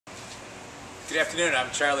Good afternoon, I'm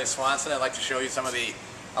Charlie Swanson. I'd like to show you some of the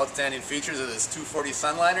outstanding features of this 240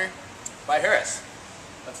 Sunliner by Harris.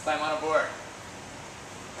 Let's climb on aboard.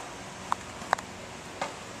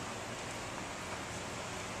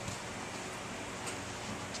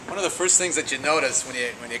 One of the first things that you notice when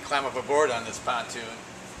you climb up aboard on this pontoon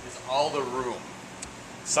is all the room.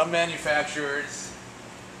 Some manufacturers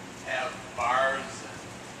have bars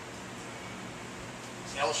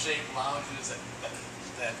and L-shaped lounges that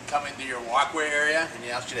come into your walkway area, and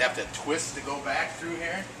you actually have to twist to go back through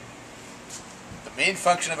here. The main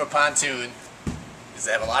function of a pontoon is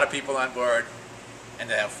to have a lot of people on board and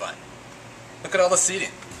to have fun. Look at all the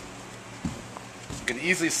seating. You can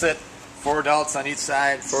easily sit 4 adults on each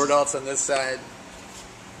side, 4 adults on this side,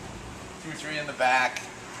 2 or 3 in the back.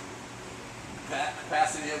 The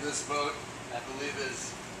capacity of this boat, I believe,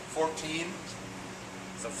 is 14.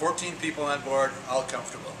 So 14 people on board, all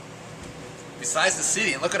comfortable. Besides the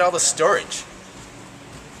seating, look at all the storage.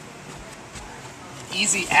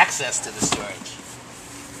 Easy access to the storage.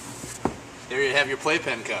 There you have your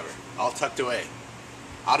playpen cover, all tucked away,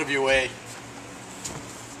 out of your way.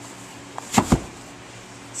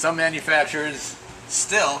 Some manufacturers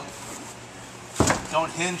still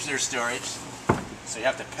don't hinge their storage, so you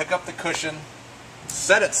have to pick up the cushion,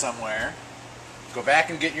 set it somewhere, go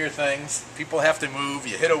back and get your things. People have to move,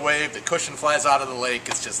 you hit a wave, the cushion flies out of the lake.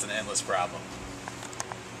 It's just an endless problem.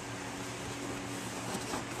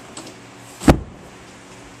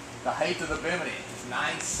 The height of the bimini is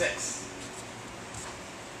 9'6".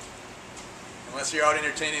 Unless you're out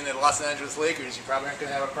entertaining the Los Angeles Lakers, you probably aren't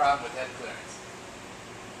going to have a problem with head clearance.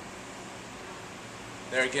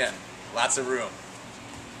 There again, lots of room.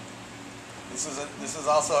 This is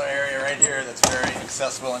also an area right here that's very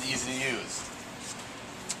accessible and easy to use.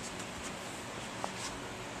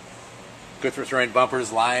 Good for throwing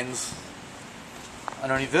bumpers, lines.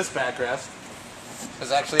 Underneath this backrest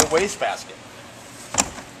is actually a wastebasket.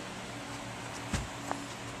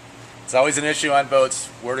 It's always an issue on boats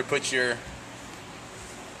where to put your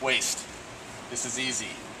waste. This is easy.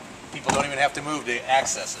 People don't even have to move to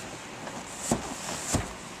access it.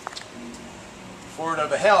 Forward of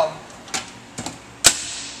the helm,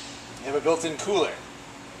 you have a built-in cooler.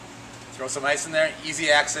 Throw some ice in there, easy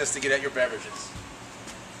access to get at your beverages.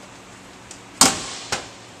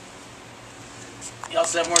 You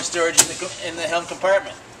also have more storage in the helm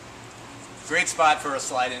compartment. Great spot for a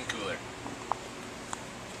slide-in cooler.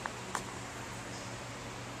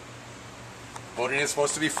 Boating is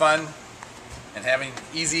supposed to be fun, and having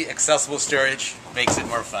easy, accessible storage makes it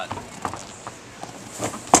more fun.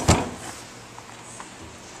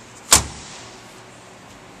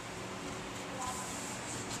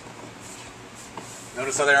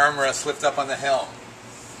 Notice how the armrest lift up on the helm.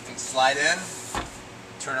 You can slide in,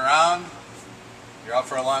 turn around. You're out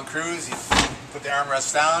for a long cruise, you put the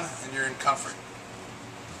armrest down, and you're in comfort.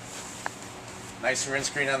 Nice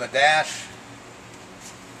windscreen on the dash.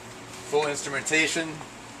 Full instrumentation.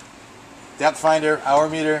 Depth finder, hour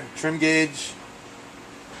meter, trim gauge.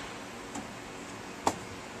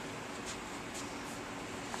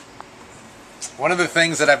 One of the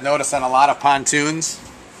things that I've noticed on a lot of pontoons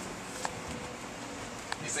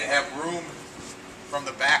is they have room from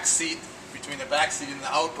the back seat, between the back seat and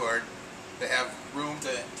the outboard. They have room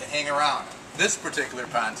to hang around. This particular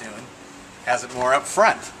pontoon has it more up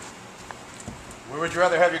front. Where would you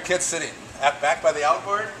rather have your kids sitting? Back by the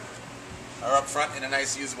outboard or up front in a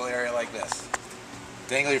nice usable area like this?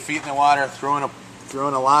 Dangle your feet in the water, throw in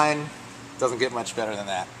a line. Doesn't get much better than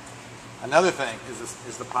that. Another thing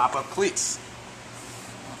is the pop-up cleats.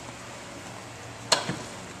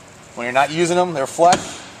 When you're not using them, they're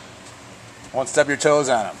flush. Won't stub your toes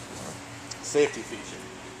on them. Safety feature.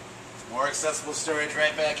 More accessible storage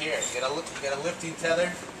right back here. You got a lifting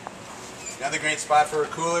tether. Another great spot for a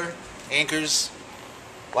cooler. Anchors,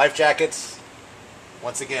 life jackets.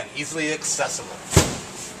 Once again, easily accessible.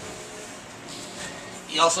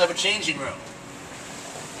 You also have a changing room.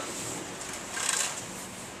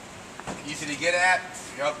 Easy to get at.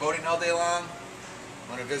 You're out boating all day long. You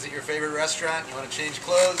want to visit your favorite restaurant. You want to change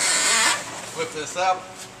clothes. Flip this up.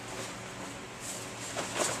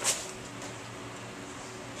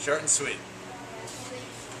 Short and sweet.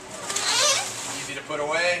 Easy to put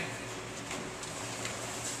away.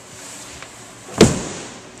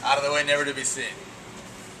 Out of the way, never to be seen.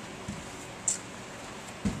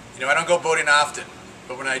 You know, I don't go boating often,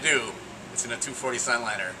 but when I do, it's in a 240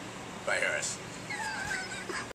 Sunliner by Harris.